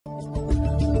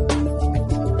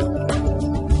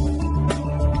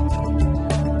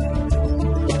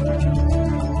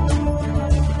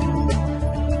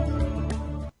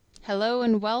Hello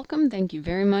and welcome. Thank you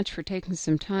very much for taking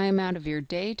some time out of your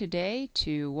day today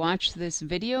to watch this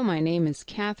video. My name is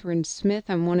Catherine Smith.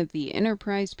 I'm one of the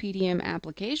Enterprise PDM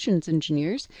Applications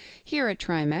Engineers here at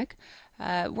TriMech.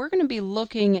 We're going to be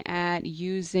looking at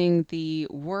using the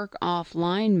work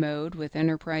offline mode with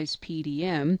Enterprise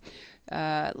PDM.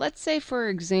 Let's say, for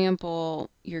example,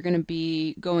 you're going to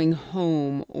be going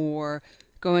home or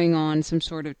going on some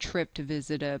sort of trip to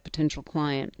visit a potential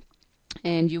client,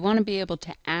 and you want to be able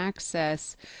to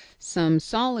access some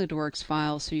SOLIDWORKS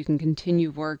files so you can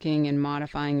continue working and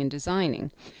modifying and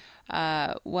designing.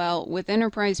 Well, with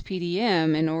Enterprise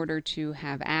PDM, in order to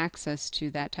have access to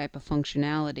that type of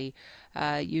functionality,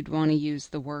 you'd want to use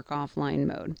the work offline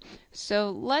mode.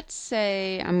 So let's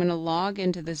say I'm going to log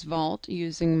into this vault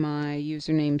using my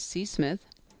username csmith.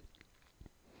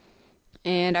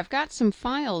 And I've got some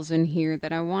files in here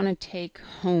that I want to take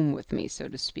home with me, so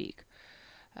to speak.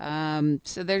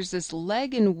 So there's this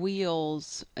leg and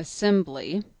wheels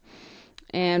assembly,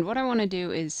 and what I want to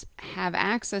do is have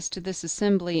access to this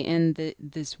assembly and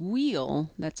this wheel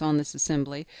that's on this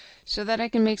assembly so that I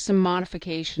can make some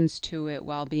modifications to it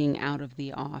while being out of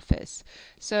the office.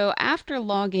 So after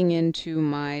logging into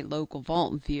my local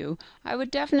vault view, I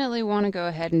would definitely want to go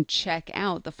ahead and check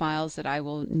out the files that I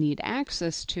will need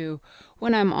access to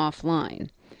when I'm offline.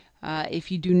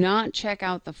 If you do not check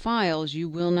out the files, you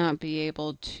will not be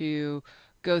able to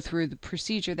go through the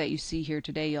procedure that you see here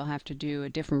today. You'll have to do a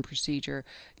different procedure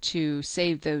to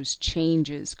save those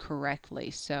changes correctly.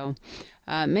 So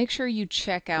make sure you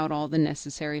check out all the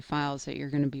necessary files that you're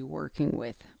going to be working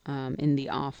with in the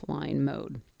offline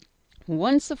mode.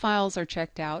 Once the files are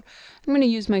checked out, I'm going to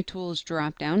use my Tools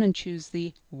drop down and choose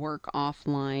the Work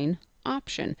Offline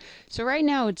option. So right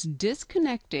now it's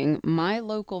disconnecting my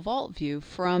local vault view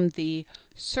from the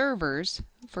servers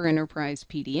for Enterprise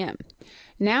PDM.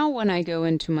 Now when I go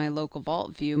into my local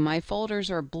vault view, my folders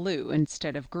are blue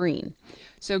instead of green.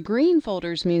 So green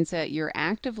folders means that you're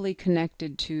actively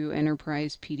connected to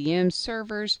Enterprise PDM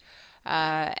servers,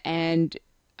 and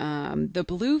the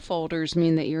blue folders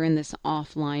mean that you're in this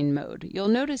offline mode. You'll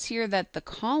notice here that the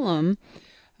column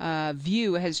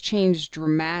view has changed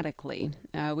dramatically.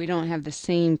 We don't have the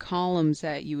same columns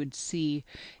that you would see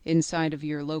inside of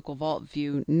your local vault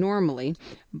view normally,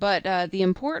 but the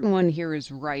important one here is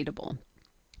writable.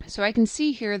 So I can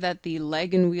see here that the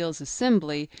leg and wheels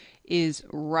assembly is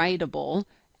writable,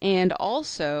 and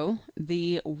also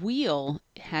the wheel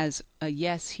has a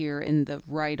yes here in the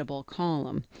writable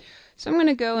column. So I'm going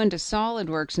to go into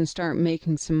SOLIDWORKS and start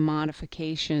making some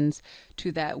modifications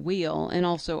to that wheel and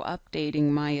also updating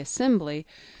my assembly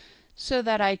so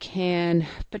that I can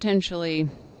potentially,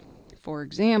 for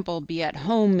example, be at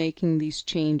home making these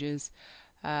changes,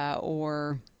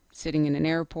 or sitting in an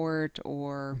airport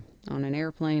or on an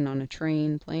airplane, on a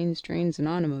train, planes, trains, and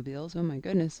automobiles. Oh my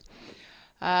goodness.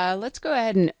 Let's go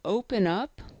ahead and open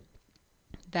up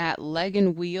that leg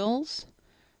and wheels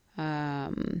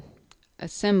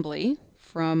assembly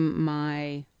from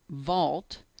my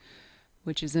vault,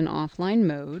 which is in offline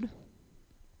mode.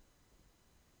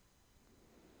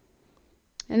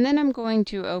 And then I'm going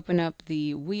to open up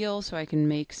the wheel so I can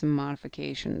make some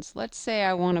modifications. Let's say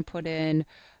I want to put in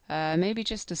maybe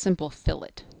just a simple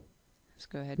fillet. Let's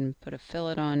go ahead and put a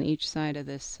fillet on each side of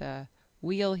this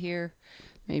wheel here.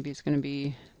 Maybe it's going to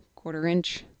be 1/4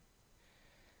 inch.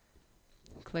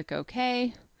 Click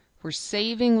OK. We're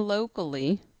saving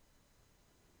locally.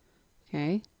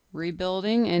 Okay,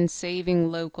 rebuilding and saving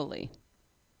locally.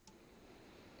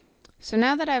 So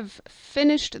now that I've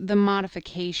finished the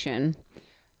modification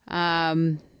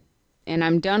and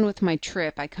I'm done with my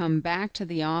trip, I come back to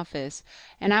the office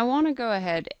and I want to go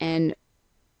ahead and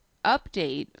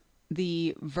update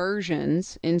the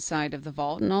versions inside of the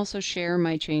vault and also share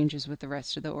my changes with the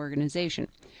rest of the organization.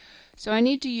 So I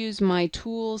need to use my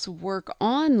Tools Work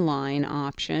Online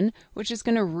option, which is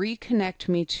going to reconnect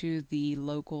me to the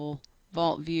local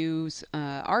Vault Views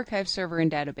archive server and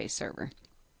database server.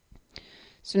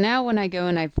 So now when I go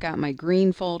and I've got my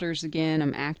green folders again,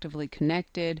 I'm actively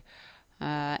connected,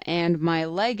 and my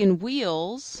leg and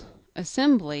wheels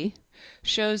assembly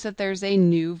shows that there's a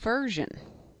new version.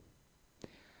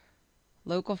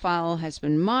 Local file has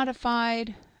been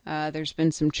modified, there's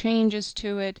been some changes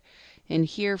to it, and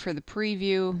here for the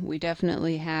preview we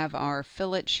definitely have our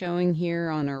fillet showing here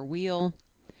on our wheel.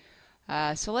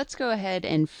 So let's go ahead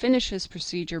and finish this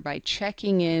procedure by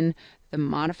checking in the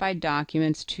modified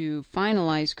documents to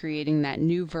finalize creating that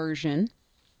new version.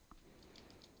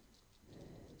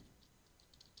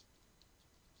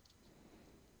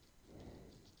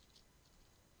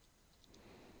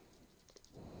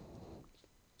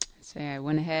 Say I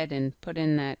went ahead and put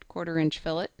in that 1/4 inch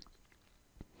fillet.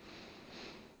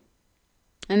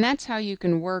 And that's how you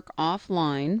can work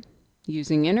offline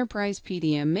using Enterprise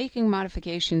PDM, making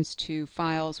modifications to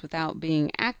files without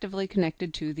being actively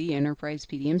connected to the Enterprise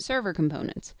PDM server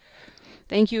components.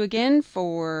 Thank you again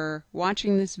for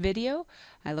watching this video.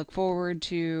 I look forward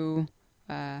to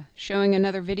showing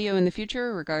another video in the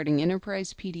future regarding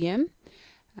Enterprise PDM.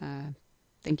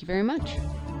 Thank you very much.